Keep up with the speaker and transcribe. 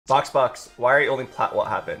BoxBox, why are you only plat what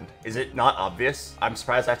happened? Is it not obvious? I'm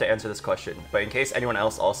surprised I have to answer this question, but in case anyone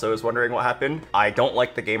else also is wondering what happened, I don't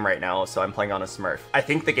like the game right now, so I'm playing on a Smurf. I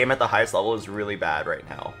think the game at the highest level is really bad right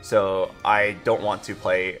now, so I don't want to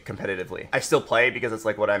play competitively. I still play because it's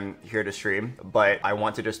like what I'm here to stream, but I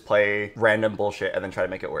want to just play random bullshit and then try to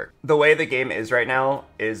make it work. The way the game is right now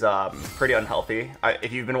is pretty unhealthy.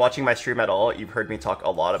 If you've been watching my stream at all, you've heard me talk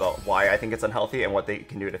a lot about why I think it's unhealthy and what they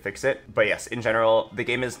can do to fix it. But yes, in general, the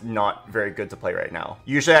game is not very good to play right now.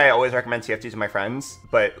 Usually I always recommend TF2 to my friends,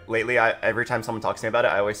 but lately every time someone talks to me about it,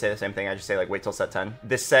 I always say the same thing. I just say like, wait till set 10.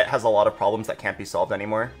 This set has a lot of problems that can't be solved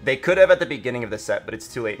anymore. They could have at the beginning of this set, but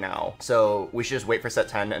it's too late now. So we should just wait for set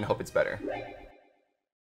 10 and hope it's better.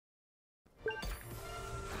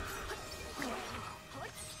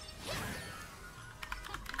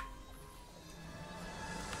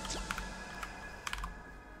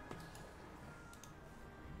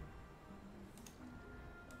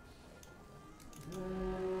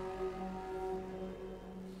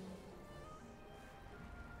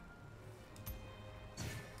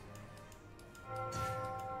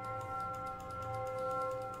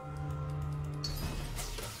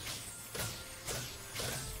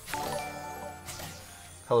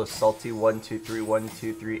 Hello, Salty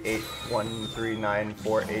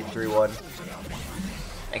 1231238139481.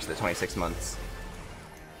 Thanks for the 26 months.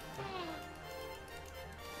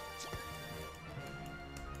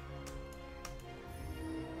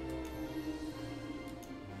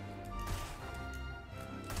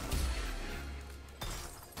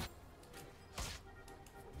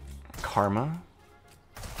 Karma?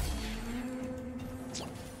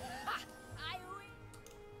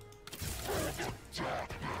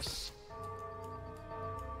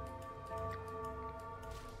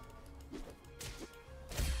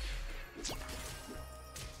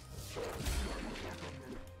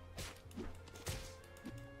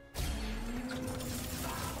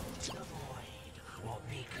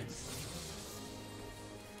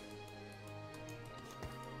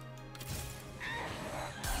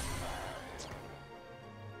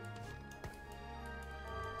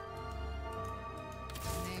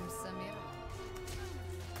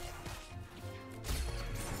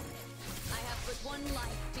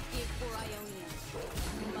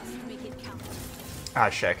 Ah,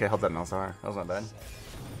 shit, I could held that Malzahar. That was not bad.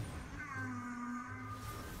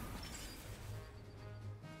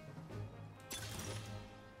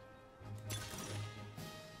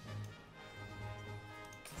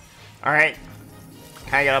 Alright.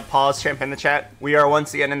 Can I get a pause champ in the chat? We are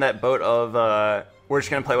once again in that boat of, we're just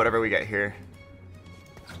gonna play whatever we get here.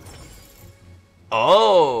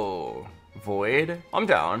 Oh! Void? I'm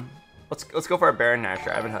down. Let's go for a Baron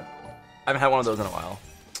Nasher. I haven't had one of those in a while.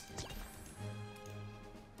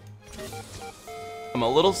 I'm a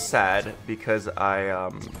little sad because I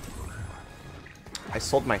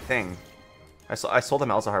sold my thing. I sold the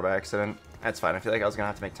Malzahar by accident. That's fine. I feel like I was gonna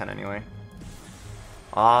have to make 10 anyway.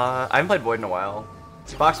 I haven't played Void in a while.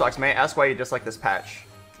 BoxBox, may I ask why you dislike this patch?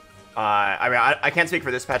 I mean, I can't speak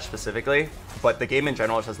for this patch specifically, but the game in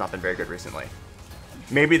general just has not been very good recently.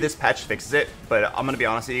 Maybe this patch fixes it, but I'm gonna be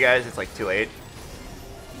honest with you guys, it's like too late.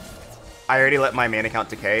 I already let my main account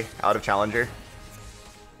decay out of Challenger.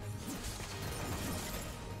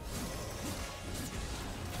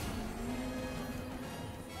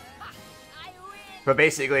 But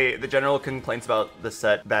basically, the general complaints about the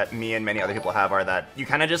set that me and many other people have are that you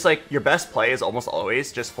kind of just like, your best play is almost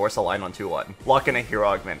always just force a line on 2-1. Lock in a hero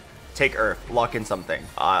augment. Take Earth. Lock in something.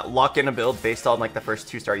 Lock in a build based on like the first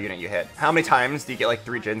 2-star unit you hit. How many times do you get like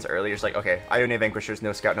 3 gens early? You're just like, okay, Ione Vanquishers,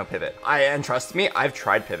 no scout, no pivot. And trust me, I've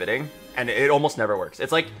tried pivoting and it almost never works.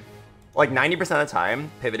 It's like 90% of the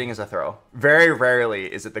time, pivoting is a throw. Very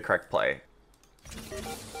rarely is it the correct play.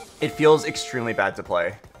 It feels extremely bad to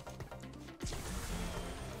play.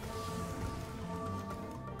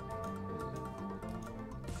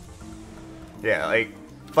 Yeah, like,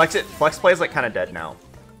 Flex play is like kind of dead now.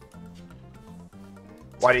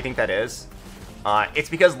 Why do you think that is? It's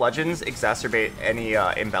because Legends exacerbate any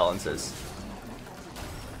imbalances.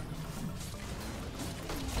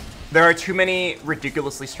 There are too many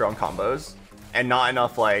ridiculously strong combos, and not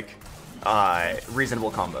enough, like,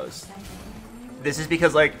 reasonable combos. This is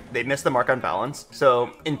because, like, they missed the mark on balance.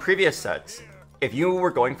 So, in previous sets, if you were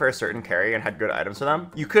going for a certain carry and had good items for them,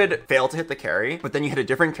 you could fail to hit the carry, but then you hit a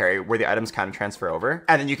different carry where the items kind of transfer over,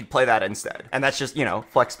 and then you could play that instead. And that's just, you know,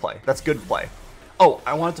 flex play. That's good play. oh,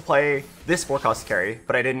 I wanted to play this 4-cost carry,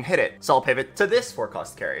 but I didn't hit it. So I'll pivot to this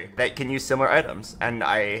 4-cost carry that can use similar items, and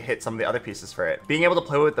I hit some of the other pieces for it. Being able to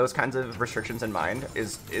play with those kinds of restrictions in mind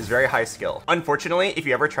is very high skill. Unfortunately, if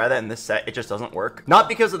you ever try that in this set, it just doesn't work. Not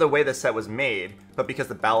because of the way the set was made, but because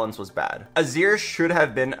the balance was bad. Azir should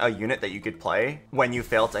have been a unit that you could play when you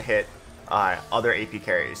fail to hit other AP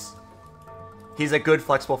carries. He's a good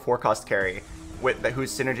flexible 4-cost carry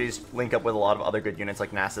whose synergies link up with a lot of other good units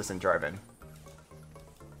like Nasus and Jarvan.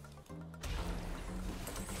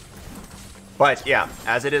 But yeah,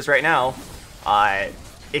 as it is right now,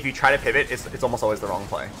 if you try to pivot, it's almost always the wrong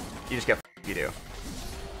play. You just get f***ed if you do.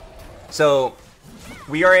 So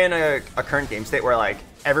we are in a current game state where like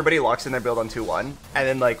everybody locks in their build on 2-1, and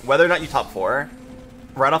then like whether or not you top 4,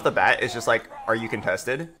 right off the bat is just like, are you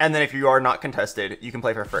contested? And then if you are not contested, you can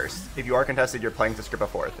play for first. If you are contested, you're playing to script a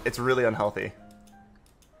fourth. It's really unhealthy.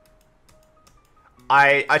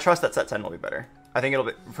 I trust that set 10 will be better. I think it'll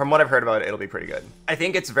be, from what I've heard about it, it'll be pretty good. I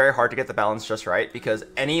think it's very hard to get the balance just right because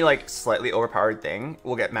any like slightly overpowered thing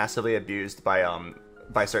will get massively abused by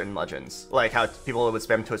certain legends. Like how people would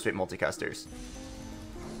spam Twitch Bait multicasters.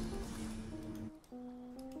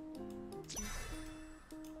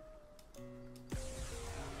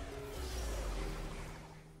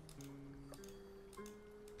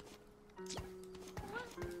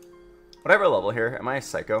 Whatever level here, am I a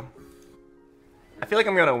psycho? I feel like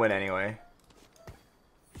I'm gonna win anyway.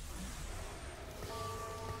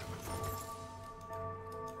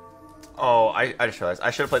 Oh, I just realized.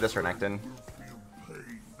 I should have played this Renekton.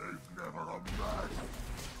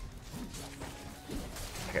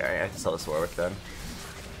 Okay, I have to sell this Warwick then.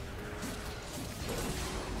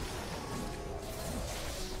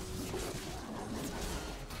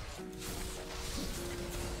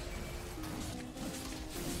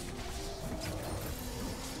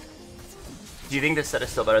 Do you think this set is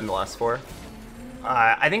still better than the last 4?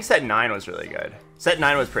 I think set 9 was really good. Set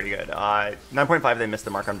 9 was pretty good. 9.5 they missed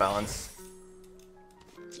the mark on balance.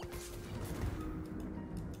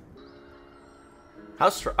 How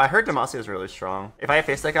strong? I heard Demacia is really strong. If I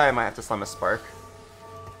face that guy, I might have to slam a Spark.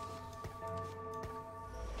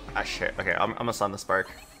 Ah shit. Okay, I'm gonna slam the Spark.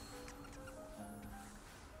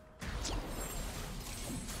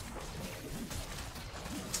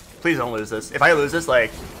 Please don't lose this. If I lose this, like,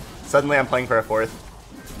 suddenly I'm playing for a fourth.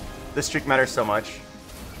 This streak matters so much.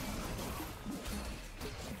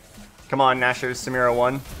 Come on, Nashers, Samira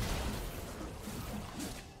 1.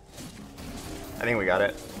 I think we got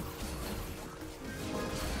it.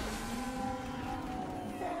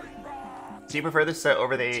 Do you prefer this set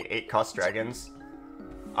over the 8-cost dragons?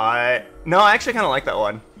 No, I actually kind of like that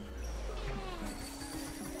one.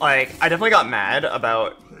 Like, I definitely got mad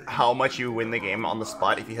about how much you win the game on the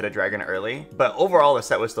spot if you hit a dragon early, but overall the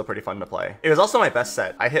set was still pretty fun to play. It was also my best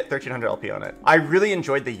set. I hit 1300 LP on it. I really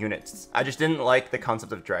enjoyed the units. I just didn't like the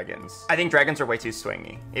concept of dragons. I think dragons are way too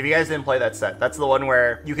swingy. If you guys didn't play that set, that's the one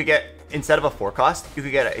where you could get, instead of a 4-cost, you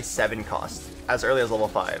could get a 7-cost as early as level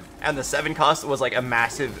 5. And the 7-cost was like a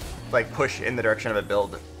massive like push in the direction of a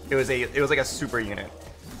build. It was like a super unit.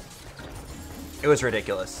 It was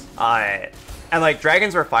ridiculous. And like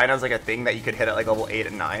dragons were fine as like a thing that you could hit at like level 8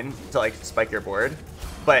 and 9 to like spike your board,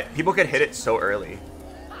 but people could hit it so early.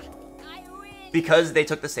 Because they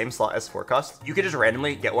took the same slot as 4-cost, you could just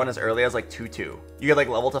randomly get one as early as like 2-2. You could like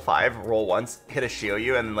level to 5, roll once, hit a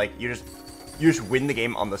Shioyu, and like you just win the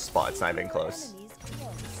game on the spot. It's not even close.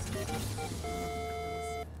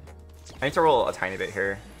 I need to roll a tiny bit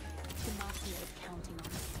here.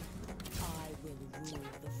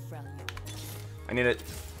 I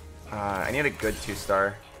need a good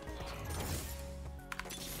 2-star.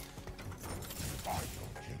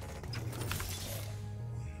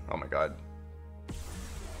 Oh my god.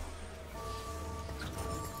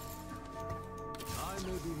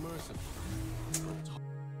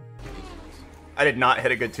 I did not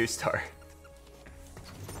hit a good 2-star.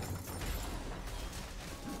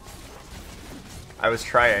 I was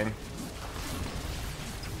trying.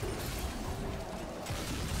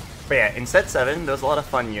 But yeah, in set 7, there was a lot of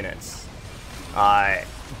fun units.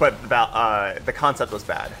 But the concept was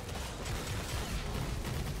bad.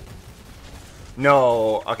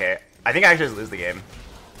 No, okay. I think I actually just lose the game.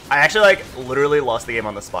 I actually like literally lost the game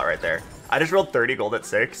on the spot right there. I just rolled 30 gold at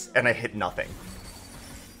 6 and I hit nothing.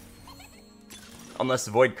 Unless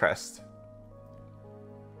Void Crest.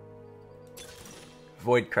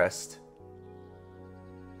 Void Crest.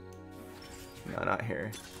 No, not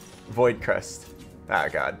here. Void Crest. Ah,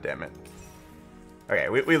 god damn it. Okay,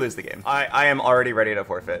 we lose the game. I am already ready to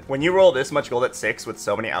forfeit. When you roll this much gold at 6 with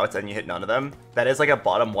so many outs and you hit none of them, that is like a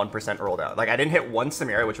bottom 1% rolled out. Like, I didn't hit one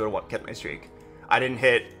Samira, which would have kept my streak. I didn't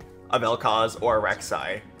hit a Vel'Koz or a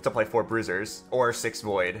Rek'Sai to play 4 Bruisers or 6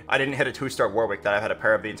 Void. I didn't hit a 2-star Warwick that I've had a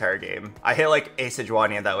pair of the entire game. I hit like a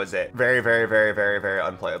Sejuani and that was it. Very, very, very, very, very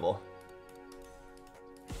unplayable.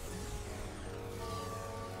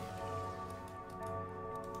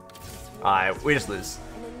 We just lose.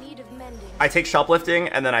 I take Shoplifting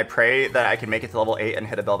and then I pray that I can make it to level 8 and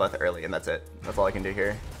hit a Bel'Veth early, and that's it. That's all I can do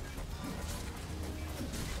here.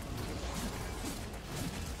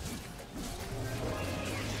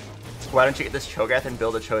 Why don't you get this Cho'Gath and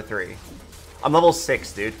build a Cho 3? I'm level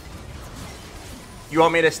 6, dude. You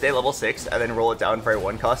want me to stay level 6 and then roll it down for a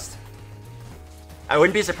 1 cost? I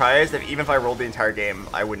wouldn't be surprised if even if I rolled the entire game,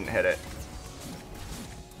 I wouldn't hit it.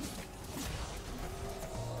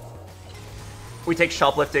 We take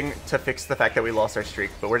Shoplifting to fix the fact that we lost our streak,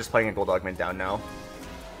 but we're just playing a gold augment down now.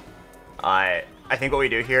 I think what we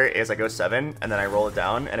do here is I go 7 and then I roll it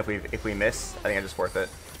down, and if we miss, I think I just forfeit.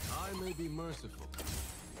 I may be merciful,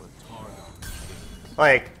 but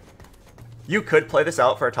like, you could play this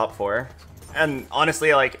out for a top 4, and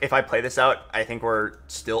honestly, like, if I play this out, I think we're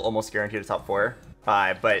still almost guaranteed a top 4.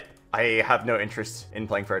 But I have no interest in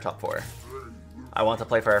playing for a top 4. I want to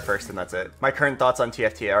play for our first, and that's it. My current thoughts on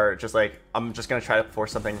TFT are just like, I'm just going to try to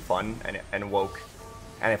force something fun and woke.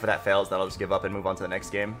 And if that fails, then I'll just give up and move on to the next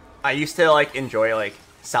game. I used to like enjoy like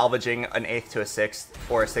salvaging an 8th to a 6th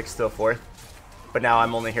or a 6th to a 4th. But now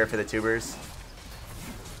I'm only here for the tubers.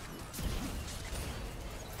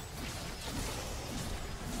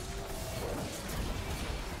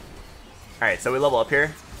 Alright, so we level up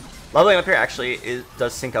here. Leveling up here actually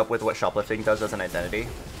does sync up with what Shoplifting does as an identity.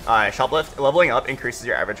 Leveling up increases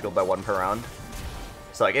your average gold by 1 per round.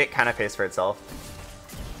 So like, it kind of pays for itself.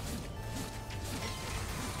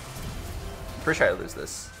 Pretty sure I lose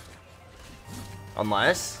this.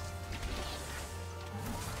 Unless...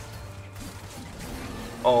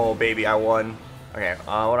 oh baby, I won. Okay,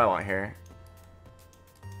 what do I want here?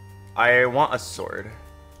 I want a sword.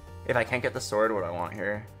 If I can't get the sword, what do I want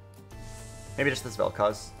here? Maybe just this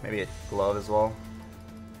Vel'Koz. Maybe a glove as well.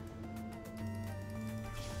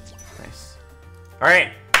 Nice.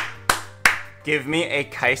 Alright. Give me a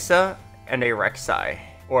Kai'Sa and a Rek'Sai.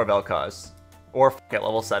 Or a Vel'Koz. Or at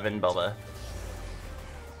level 7 Bel'Veth.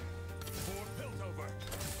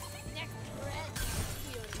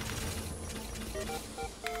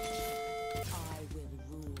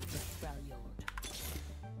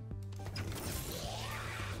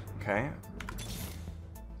 Okay.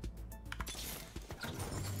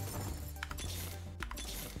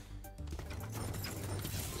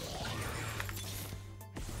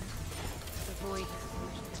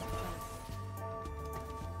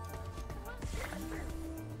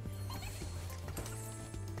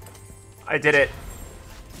 I did it.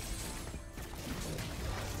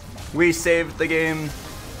 We saved the game.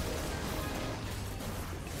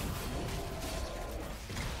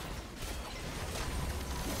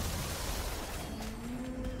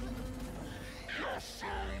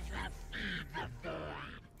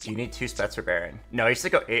 Do you need 2 Speds for Baron? No, you used to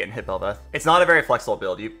go 8 and hit Bel'Veth. It's not a very flexible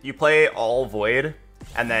build. You play all Void,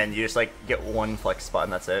 and then you just like get 1 flex spot,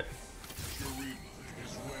 and that's it.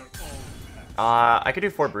 I could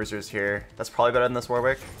do 4 Bruisers here. That's probably better than this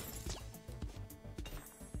Warwick.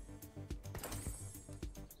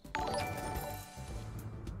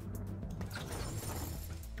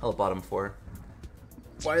 I'll bottom 4.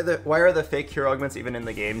 Why are the fake hero augments even in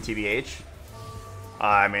the game, TBH?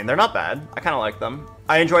 I mean, they're not bad. I kind of like them.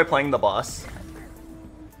 I enjoy playing the boss.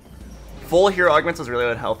 Full hero augments is really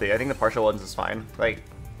unhealthy. I think the partial ones is fine. Like,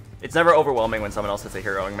 it's never overwhelming when someone else hits a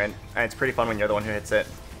hero augment, and it's pretty fun when you're the one who hits it.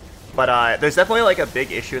 But there's definitely like a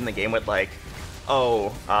big issue in the game with like,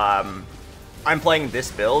 oh, I'm playing this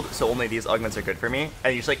build, so only these augments are good for me,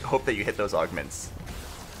 and you just like hope that you hit those augments.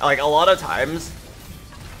 Like a lot of times,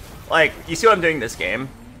 like you see what I'm doing this game.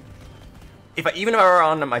 Even if I were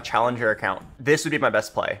on my challenger account, this would be my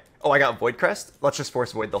best play. Oh, I got Void Crest. Let's just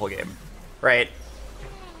force Void the whole game, right?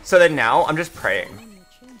 So then now I'm just praying.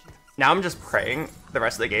 Now I'm just praying the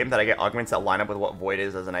rest of the game that I get augments that line up with what Void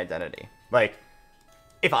is as an identity. Like,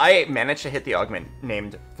 if I manage to hit the augment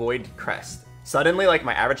named Void Crest, suddenly like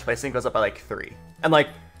my average placing goes up by like 3. And like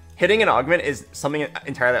hitting an augment is something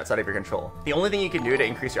entirely outside of your control. The only thing you can do to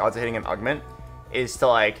increase your odds of hitting an augment is to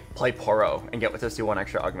like play Poro and get with this do 1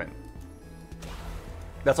 extra augment.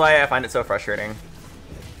 That's why I find it so frustrating.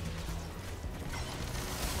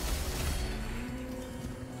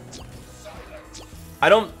 I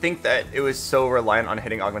don't think that it was so reliant on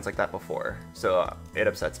hitting augments like that before, so it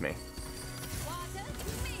upsets me.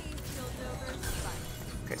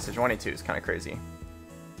 Okay, so 22 is kind of crazy.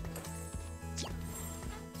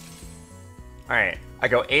 Alright, I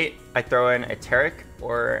go 8, I throw in a Tarek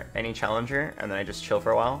or any challenger, and then I just chill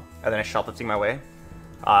for a while, and then I shoplifting my way.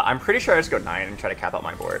 I'm pretty sure I just go 9 and try to cap out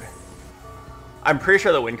my board. I'm pretty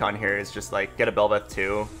sure the win con here is just like get a Belveth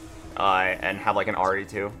 2 and have like an Ari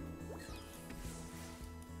 2.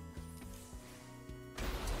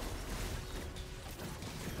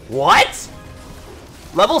 What?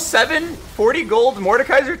 Level 7, 40 gold,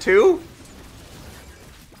 Mordekaiser 2?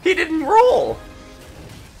 He didn't roll.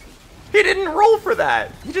 He didn't roll for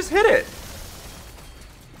that. He just hit it.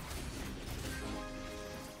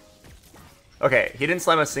 Okay, he didn't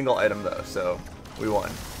slam a single item though, so we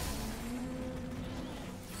won.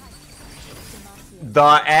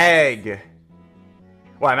 The egg.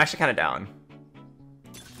 Well, I'm actually kind of down.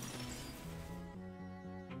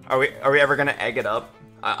 Are we ever gonna egg it up?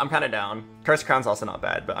 I'm kind of down. Cursed Crown's also not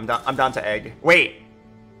bad, but I'm down to egg. Wait.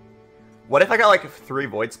 What if I got like 3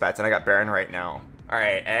 void spats and I got Baron right now? All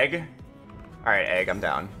right, egg. All right, egg. I'm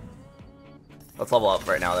down. Let's level up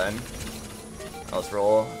right now then. Let's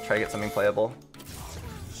roll. Try to get something playable.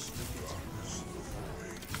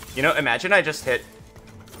 You know, imagine I just hit.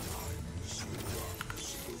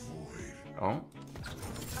 Oh.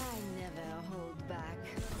 I never hold back.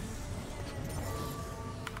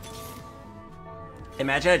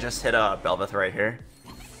 Imagine I just hit a Belveth right here.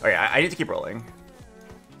 Okay, I need to keep rolling.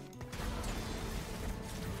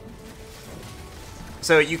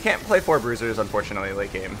 So you can't play 4 bruisers, unfortunately,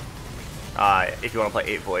 late game. If you want to play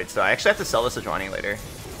 8 voids. So I actually have to sell this to Johnny later.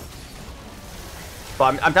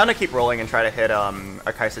 But I'm down to keep rolling and try to hit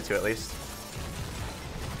a Kaisa 2 at least.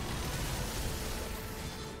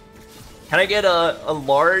 Can I get a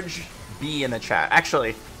large B in the chat?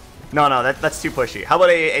 Actually, no, that's too pushy. How about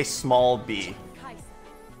a small B?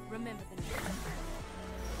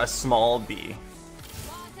 A small B.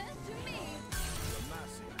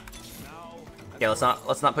 Yeah,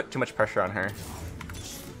 let's not put too much pressure on her.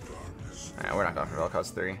 Alright, we're not going for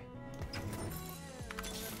Vel'Koz 3.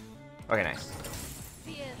 Okay, nice.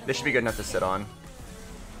 This should be good enough to sit on.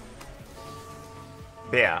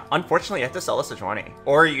 But yeah, unfortunately you have to sell this to Sejuani.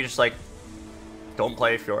 Or you just like don't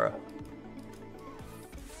play Fiora.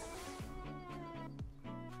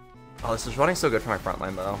 Oh, this is running so good for my front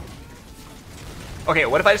line though. Okay,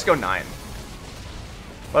 what if I just go 9?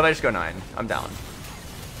 What if I just go 9? I'm down.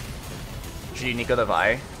 Should you Nico the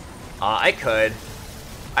Vi? I could.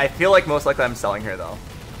 I feel like most likely I'm selling her though.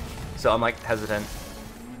 So I'm like hesitant.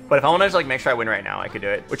 But if I want to just like make sure I win right now, I could do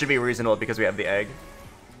it. Which would be reasonable because we have the egg.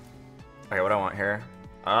 Okay, what do I want here?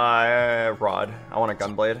 Rod. I want a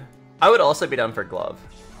Gunblade. I would also be down for Glove.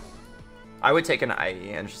 I would take an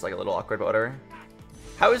IE and just like a little awkward, but whatever.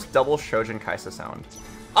 How is double Shojin Kaisa sound?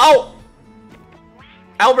 Oh!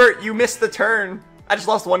 Albert, you missed the turn. I just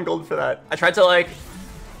lost 1 gold for that. I tried to like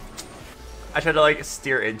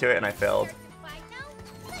steer into it and I failed.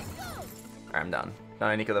 Alright, I'm down. Now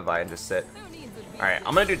I Nico the Vi and just sit. Alright,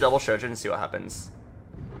 I'm gonna do double Shojin and see what happens.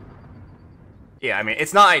 Yeah, I mean,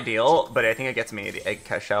 it's not ideal, but I think it gets me the egg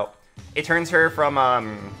cash out. It turns her from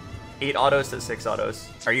 8 autos to 6 autos.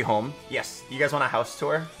 Are you home? Yes. You guys want a house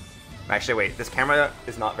tour? Actually, wait, this camera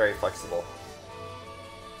is not very flexible.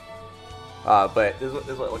 But this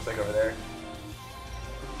is what it looks like over there.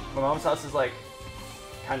 My mom's house is like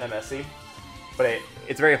kind of messy, but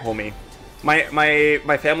it's very homey.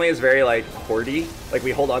 My family is very like hoardy. Like we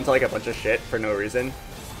hold on to like a bunch of shit for no reason.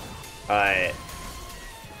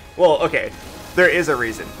 Well, okay, there is a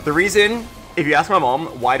reason. The reason, if you ask my mom,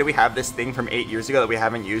 why do we have this thing from 8 years ago that we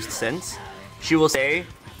haven't used since? She will say,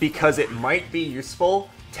 because it might be useful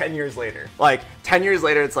 10 years later. Like 10 years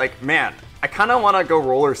later, it's like, man, I kind of want to go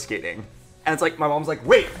roller skating. And it's like, my mom's like,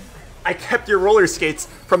 wait, I kept your roller skates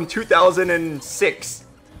from 2006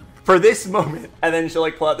 for this moment. And then she'll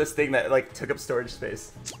like pull out this thing that like took up storage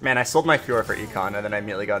space. Man, I sold my Fiora for Econ and then I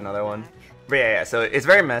immediately got another one. But yeah, so it's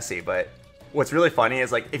very messy, but what's really funny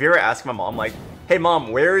is like, if you ever ask my mom like, hey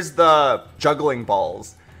mom, where's the juggling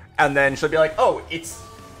balls? And then she'll be like, oh, it's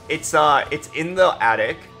in the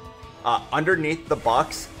attic, underneath the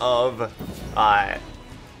box of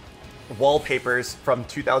wallpapers from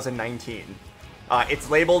 2019. It's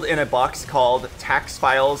labeled in a box called Tax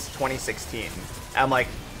Files 2016. I'm like,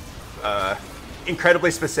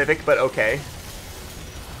 incredibly specific, but okay.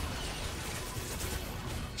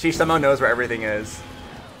 She somehow knows where everything is.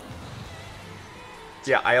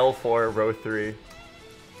 Yeah, aisle 4, row 3.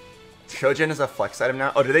 Shojin is a flex item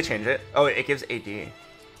now. Oh, did they change it? Oh, it gives AD.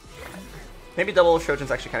 Maybe double Shojin's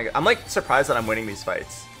actually kind of good. I'm like surprised that I'm winning these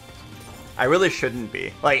fights. I really shouldn't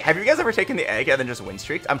be. Like, have you guys ever taken the egg and then just win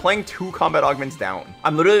streaked? I'm playing 2 combat augments down.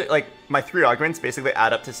 I'm literally, like, my 3 augments basically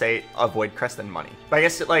add up to, say, a Void Crest and money. But I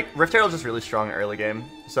guess, like, Rift Herald's just really strong early game.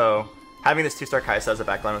 So, Having this 2-star Kaisa as a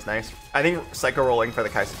backline was nice. I think Psycho rolling for the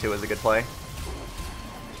Kaisa 2 was a good play.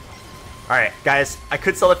 Alright, guys, I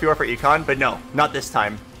could sell the Fiora for Econ, but no, not this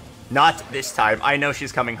time. Not this time. I know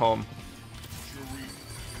she's coming home.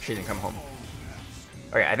 She didn't come home.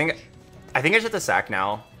 Okay, I think I just have to sack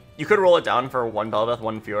now. You could roll it down for 1 Bel'Veth,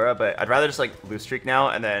 1 Fiora, but I'd rather just like lose streak now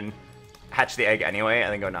and then hatch the egg anyway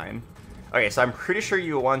and then go 9. Okay, so I'm pretty sure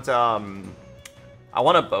you want I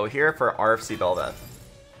want a bow here for RFC Bel'Veth.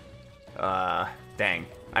 Dang.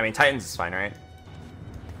 I mean, Titans is fine, right?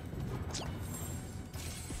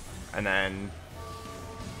 And then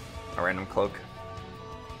a random cloak.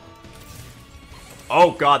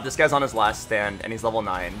 Oh god, this guy's on his last stand and he's level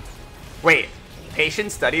 9. Wait,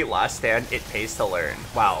 patient study, last stand, it pays to learn.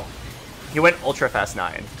 Wow. He went ultra fast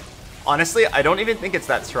 9. Honestly, I don't even think it's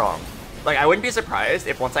that strong. Like, I wouldn't be surprised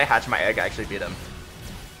if once I hatch my egg, I actually beat him.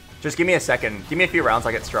 Just give me a second. Give me a few rounds,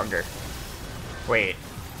 I'll get stronger. Wait.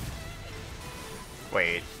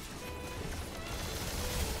 Wait.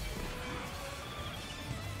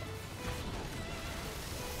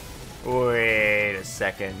 Wait a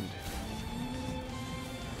second.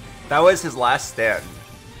 That was his last stand.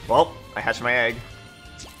 Well, I hatched my egg.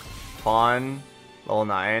 Fawn, level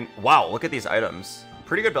 9. Wow, look at these items.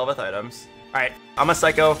 Pretty good Bel'Veth items. Alright, I'm a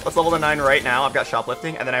Psycho. Let's level to 9 right now. I've got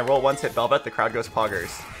Shoplifting, and then I roll once, hit Bel'Veth, the crowd goes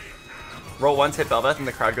poggers. Roll once, hit Bel'Veth, and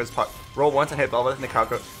the crowd goes roll once and hit Bel'Veth, and the crowd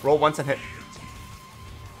goes... Roll once and hit...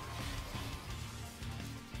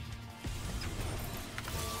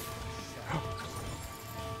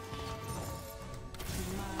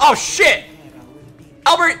 Oh shit!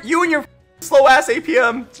 Albert, you and your slow ass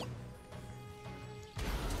APM.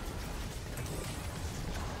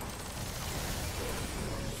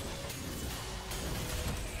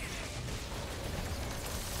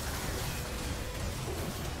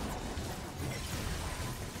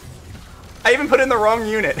 I even put in the wrong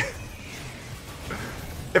unit.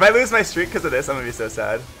 If I lose my streak because of this, I'm gonna be so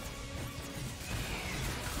sad.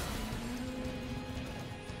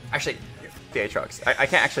 Actually, the Aatrox. I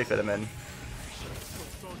can't actually fit him in.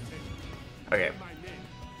 Okay.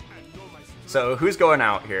 So who's going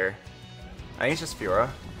out here? I think it's just Fiora.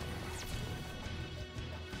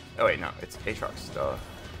 Oh wait, no, it's Aatrox. Duh.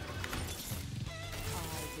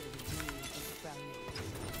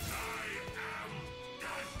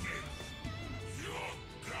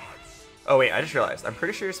 Oh wait, I just realized. I'm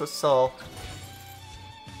pretty sure you're supposed to sell...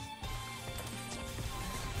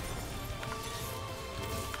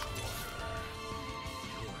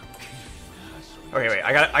 Okay, wait.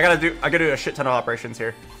 I gotta do a shit ton of operations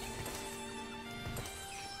here.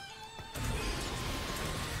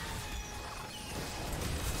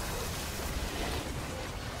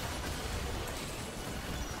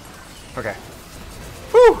 Okay.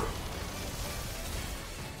 Whew.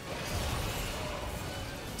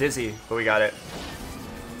 Dizzy, but we got it.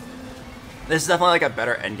 This is definitely like a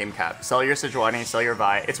better endgame cap. Sell your Sejuani, sell your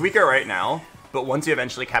Vi. It's weaker right now, but once you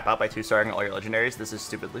eventually cap out by 2-starring all your legendaries, this is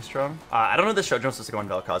stupidly strong. I don't know if the Shojo was supposed to go on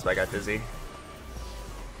Vel'Koz, but I got Dizzy.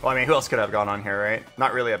 Well, I mean, who else could have gone on here, right?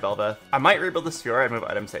 Not really a Bel'Veth. I might rebuild the Fiora and move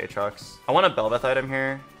items to Aatrox. I want a Bel'Veth item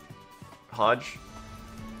here. Hodge.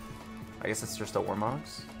 I guess it's just a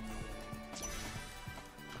Warmogs.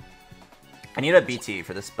 I need a BT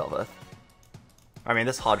for this Bel'Veth. I mean,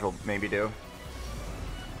 this Hodge will maybe do.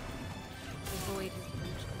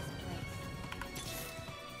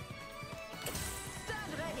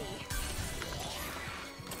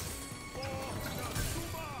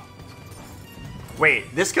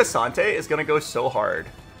 Wait, this Cassante is gonna go so hard.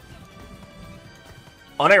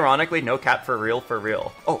 Unironically, no cap for real, for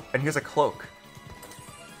real. Oh, and here's a cloak.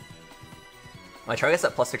 My Tragus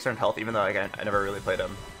at plus 600 health, even though again, I never really played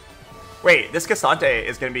him. Wait, this Cassante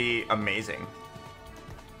is gonna be amazing.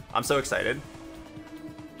 I'm so excited.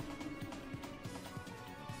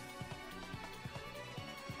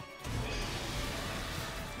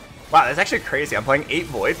 Wow, that's actually crazy. I'm playing 8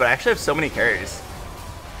 Void, but I actually have so many carries.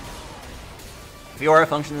 Fiora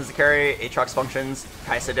functions as a carry, Aatrox functions,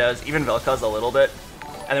 Kaisa does, even Vel'Koz a little bit.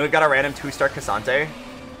 And then we've got a random 2-star Cassante.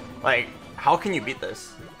 Like, how can you beat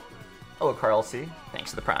this? Oh, Carl C. Thanks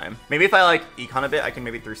for the prime. Maybe if I like econ a bit, I can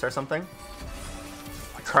maybe 3-star something.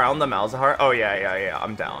 Crown the Malzahar? Oh yeah,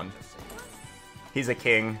 I'm down. He's a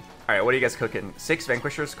king. Alright, what are you guys cooking? 6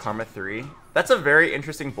 Vanquishers, Karma 3. That's a very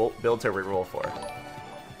interesting build to reroll for.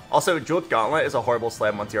 Also, Jeweled Gauntlet is a horrible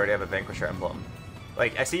slam once you already have a Vanquisher emblem.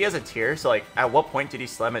 Like, I see he has a tier, so like, at what point did he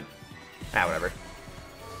slam it? Ah, whatever.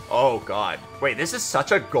 Oh god. Wait, this is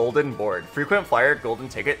such a golden board. Frequent Flyer, Golden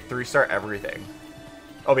Ticket, 3-star everything.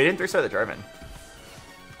 Oh, but he didn't 3-star the Jarvan.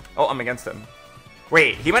 Oh, I'm against him.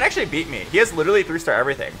 Wait, he might actually beat me. He has literally 3-star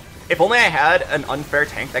everything. If only I had an unfair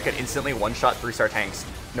tank that could instantly one-shot 3-star tanks.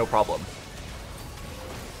 No problem.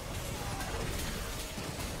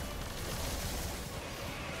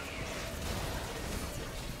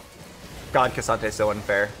 God, Casante's so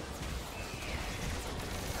unfair.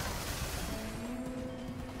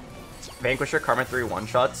 Vanquisher Karma 3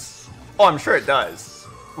 one-shots? Oh, I'm sure it does.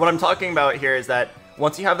 What I'm talking about here is that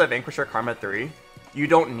once you have the Vanquisher Karma 3, you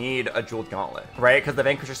don't need a Jeweled Gauntlet, right? Because the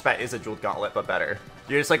Vanquisher Spat is a Jeweled Gauntlet, but better.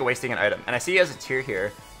 You're just like wasting an item. And I see he has a tier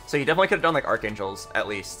here, so you definitely could have done like Archangels, at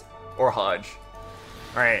least. Or Hodge.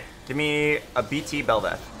 Alright, give me a BT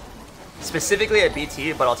Belveth. Specifically a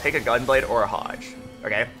BT, but I'll take a Gunblade or a Hodge.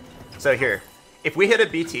 Okay? So here, if we hit a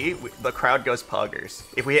BT, the crowd goes Poggers.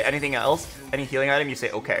 If we hit anything else, any healing item, you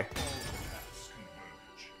say okay.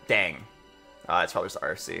 Dang. It's probably just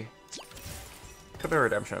RC. Could be a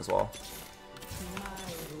Redemption as well.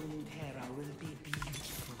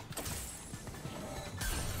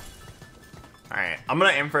 Alright, I'm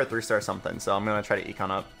gonna aim for a 3-star something, so I'm gonna try to econ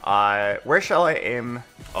up. Where shall I aim?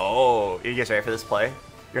 Oh, you guys ready for this play?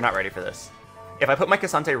 You're not ready for this. If I put my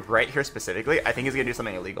Cassante right here specifically, I think he's gonna do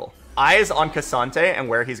something illegal. Eyes on Cassante and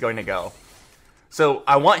where he's going to go. So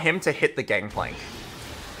I want him to hit the Gangplank.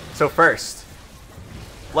 So first,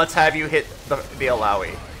 let's have you hit the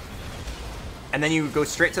Alawi. And then you go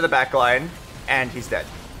straight to the back line, and he's dead.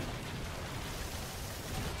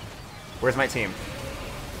 Where's my team?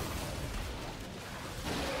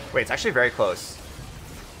 Wait, it's actually very close.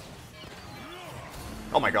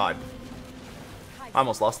 Oh my god. I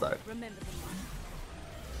almost lost that.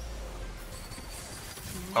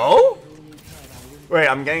 Oh? Wait,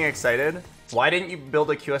 I'm getting excited. Why didn't you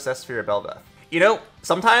build a QSS for your Belveth? You know,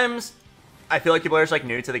 sometimes I feel like people are just like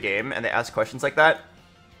new to the game and they ask questions like that,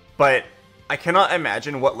 but I cannot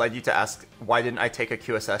imagine what led you to ask, why didn't I take a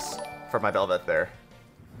QSS for my Belveth there?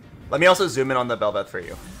 Let me also zoom in on the Belveth for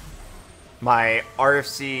you. My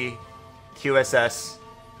RFC QSS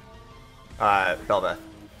Belveth.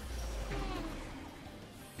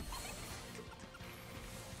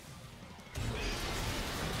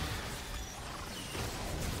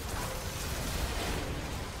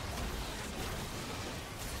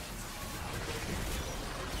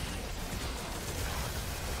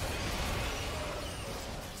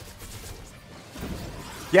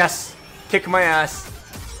 Yes! Kick my ass.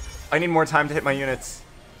 I need more time to hit my units.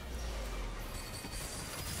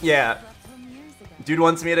 Yeah. Dude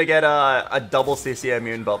wants me to get a double CC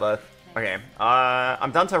immune Belveth. Okay,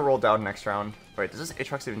 I'm down to roll down next round. Wait, does this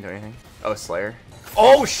Aatrox even do anything? Oh, Slayer.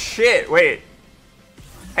 Oh shit, wait.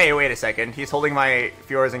 Hey, wait a second. He's holding my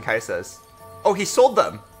Fioras and Kaisas. Oh, he sold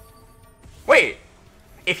them. Wait.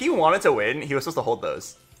 If he wanted to win, he was supposed to hold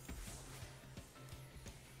those.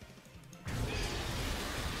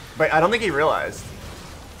 Wait, I don't think he realized.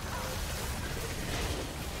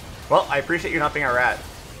 Well, I appreciate you not being a rat.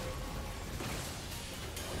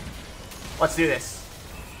 Let's do this.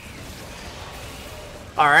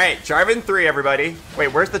 Alright, Jarvan 3, everybody. Wait,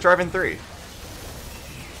 where's the Jarvan 3?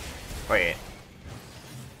 Wait.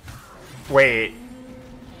 Wait.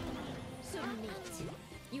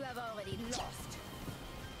 You have already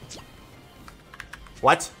lost.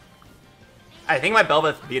 What? I think my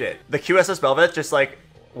Belveth beat it. The QSS Belveth just like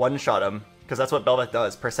one-shot him, because that's what Belveth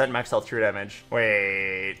does. Percent max health true damage.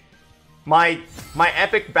 Wait. My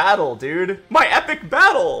epic battle, dude. My epic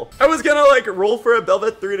battle! I was gonna like roll for a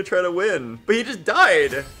Belveth 3 to try to win, but he just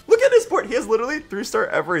died. Look at his board. He has literally 3-star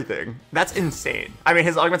everything. That's insane. I mean,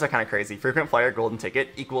 his augments are kind of crazy. Frequent Flyer Golden Ticket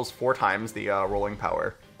equals 4 times the rolling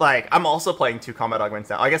power. Like, I'm also playing 2 combat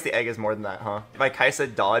augments now. I guess the egg is more than that, huh? My Kaisa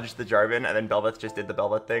dodged the Jarvan and then Belveth just did the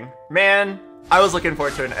Belveth thing. Man, I was looking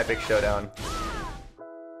forward to an epic showdown.